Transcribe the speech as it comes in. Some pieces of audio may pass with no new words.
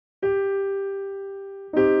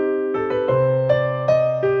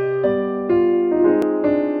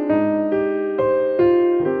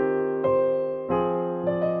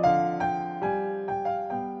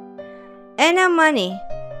Anna Mani.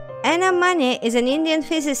 Anna Mani is an Indian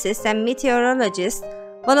physicist and meteorologist,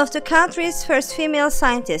 one of the country's first female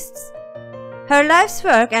scientists. Her life's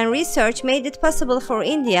work and research made it possible for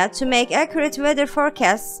India to make accurate weather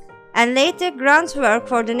forecasts and laid the groundwork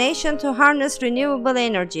for the nation to harness renewable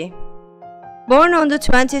energy. Born on the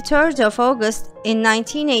 23rd of August in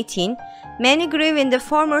 1918, Mani grew in the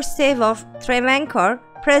former state of Travancore,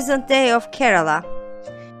 present day of Kerala.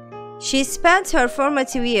 She spent her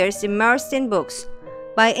formative years immersed in books.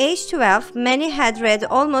 By age 12, Mani had read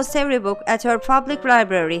almost every book at her public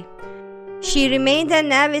library. She remained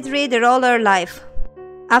an avid reader all her life.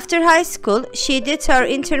 After high school, she did her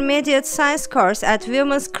intermediate science course at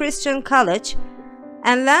Women's Christian College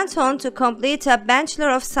and went on to complete a Bachelor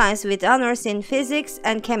of Science with honors in physics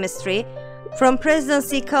and chemistry from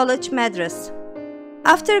Presidency College, Madras.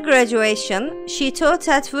 After graduation, she taught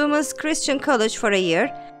at Women's Christian College for a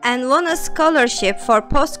year and won a scholarship for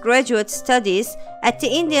postgraduate studies at the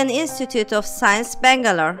Indian Institute of Science,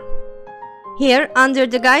 Bangalore. Here, under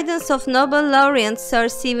the guidance of Nobel laureate Sir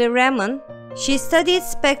C.V. Raman, she studied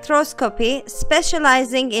spectroscopy,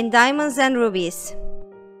 specializing in diamonds and rubies.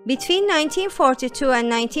 Between 1942 and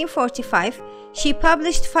 1945, she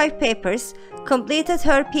published 5 papers, completed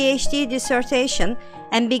her PhD dissertation,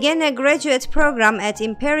 and began a graduate program at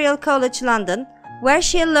Imperial College London, where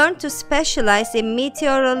she learned to specialize in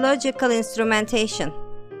meteorological instrumentation.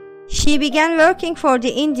 She began working for the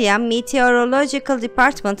India Meteorological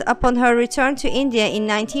Department upon her return to India in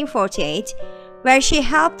 1948, where she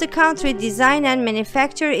helped the country design and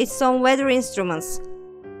manufacture its own weather instruments.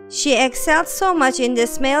 She excelled so much in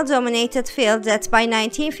this male-dominated field that by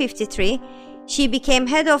 1953, she became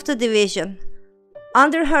head of the division.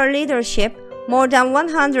 Under her leadership, more than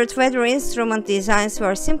 100 weather instrument designs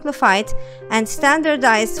were simplified and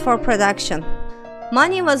standardized for production.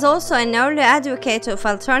 Mani was also an early advocate of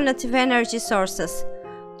alternative energy sources.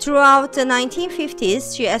 Throughout the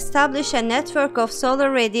 1950s, she established a network of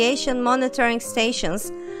solar radiation monitoring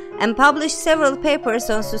stations and published several papers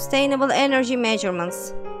on sustainable energy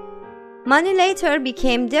measurements. Mani later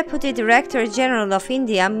became Deputy Director General of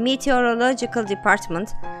India Meteorological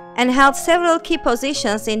Department and held several key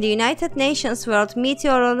positions in the United Nations World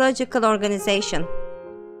Meteorological Organization.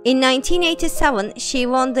 In 1987, she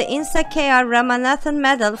won the INSA K.R. Ramanathan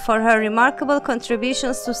Medal for her remarkable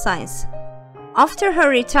contributions to science. After her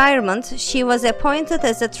retirement, she was appointed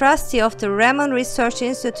as a trustee of the Raman Research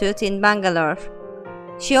Institute in Bangalore.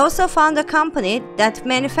 She also founded a company that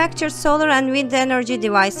manufactured solar and wind energy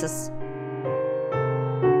devices.